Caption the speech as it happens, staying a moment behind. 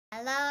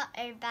Hello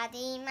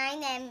everybody, my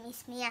name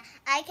is Mia.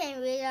 I can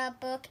read a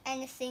book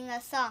and sing a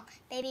song.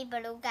 Baby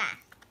Beluga.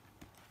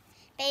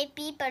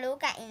 Baby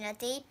Beluga in the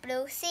deep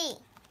blue sea.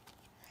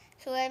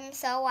 Swim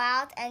so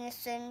wild and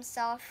swim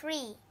so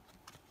free.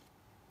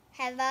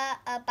 Heaven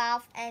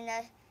above and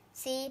the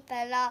sea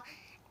below,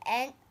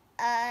 and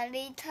a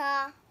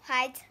little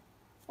white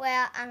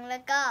whale on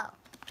the go.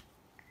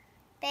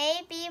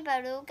 Baby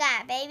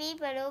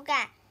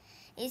Beluga,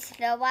 is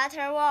the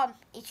water warm?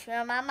 Is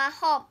your mama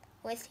home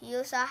with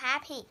you so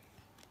happy?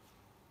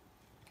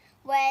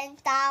 When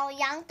down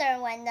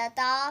yonder, when the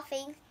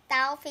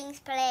dolphins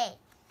play,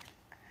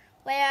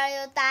 where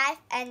you dive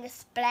and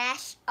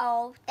splash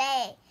all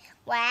day,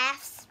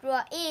 waves roll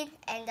in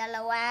and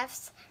the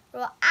waves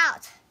roll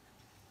out.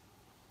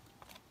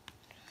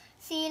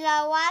 See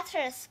the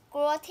water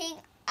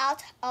squirting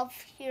out of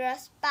your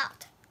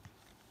spout.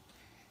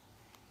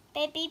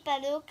 Baby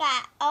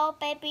Beluga, oh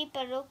baby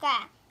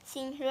Beluga,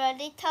 sing your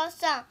little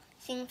song,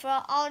 sing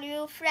for all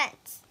your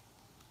friends.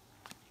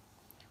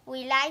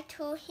 We like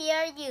to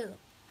hear you.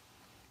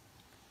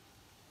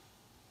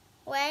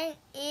 When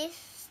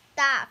it's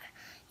dark,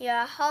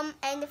 you're home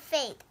and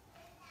fade.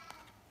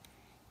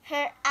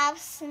 Curl up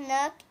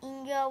snug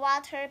in your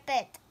water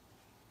bed.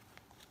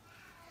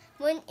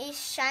 Moon is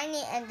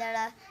shining and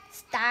the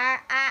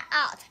stars are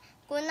out.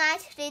 Good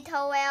night,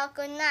 little whale,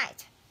 good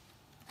night.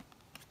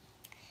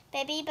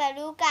 Baby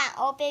Beluga,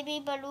 oh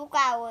baby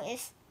Beluga,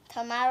 it's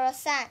tomorrow's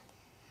sun.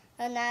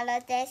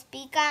 Another day's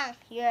begun,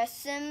 you'll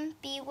soon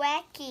be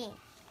waking.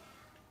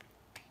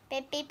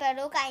 Baby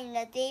Beluga in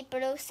the deep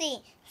blue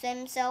sea,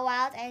 swim so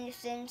wild and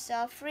swim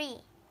so free.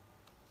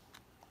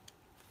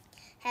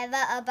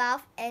 Heaven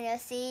above and the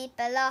sea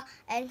below,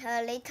 and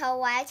a little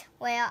white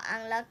whale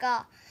on the go.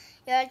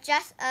 You're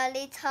just a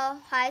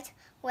little white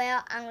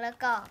whale on the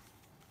go.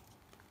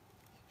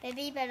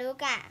 Baby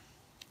Beluga.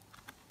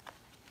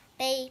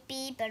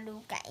 Baby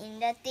Beluga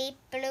in the deep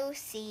blue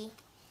sea,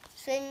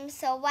 swim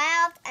so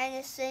wild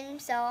and swim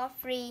so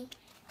free.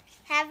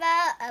 Heaven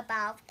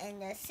above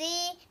and the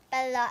sea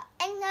below,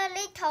 and a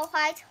little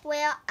white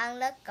whale on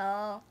the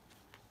go.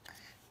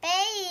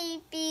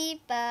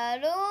 Baby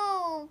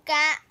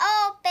Beluga,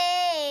 oh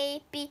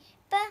baby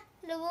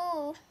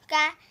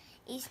Beluga,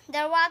 is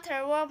the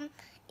water warm?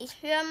 Is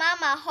your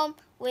mama home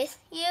with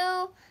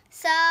you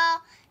so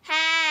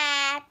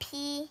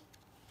happy?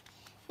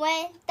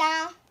 When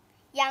down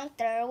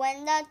yonder,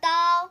 when the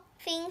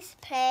dolphins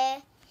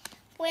play,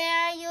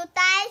 where you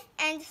dive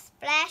and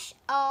splash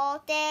all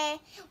day,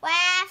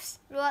 waves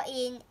roll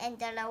in and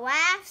the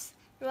waves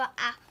roll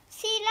out.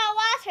 See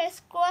the water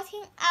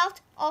squirting out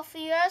of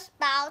your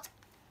spout.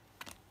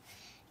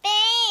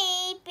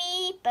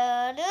 Baby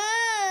Beluga,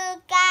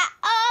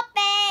 oh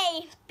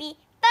baby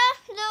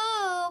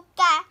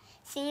Beluga,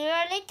 sing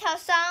your little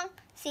song,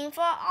 sing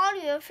for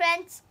all your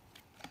friends.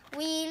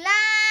 We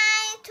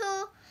like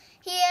to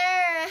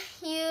hear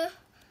you.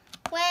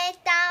 Way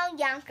down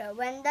yonder,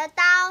 when the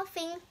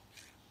dolphins,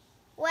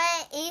 when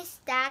it's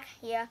dark,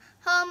 you're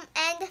home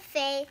and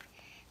fade.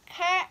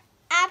 Curl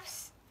up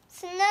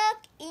snug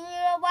in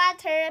your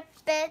water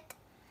bed.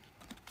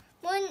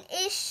 Moon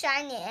is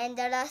shining and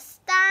the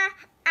stars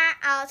are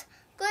out.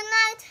 Good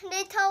night,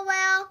 little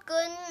whale,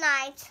 good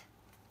night.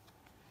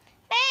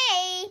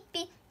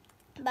 Baby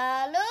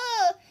Beluga,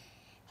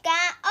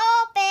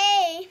 oh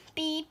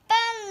baby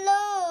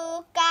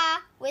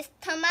Beluga, with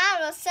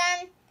tomorrow's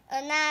sun.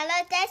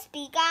 Another day's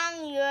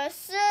begun, you'll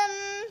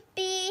soon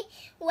be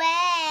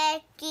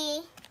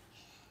waking.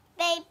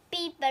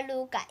 Baby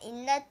Beluga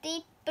in the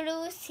deep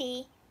blue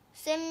sea,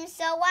 swim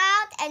so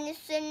wild and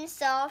swim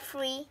so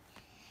free.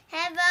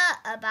 Heaven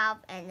above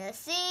and the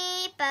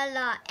sea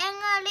below, and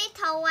a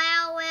little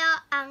white whale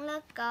on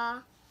the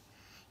go.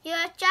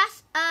 You're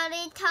just a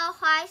little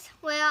white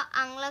whale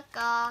on the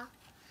go.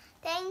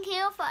 Thank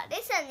you for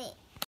listening.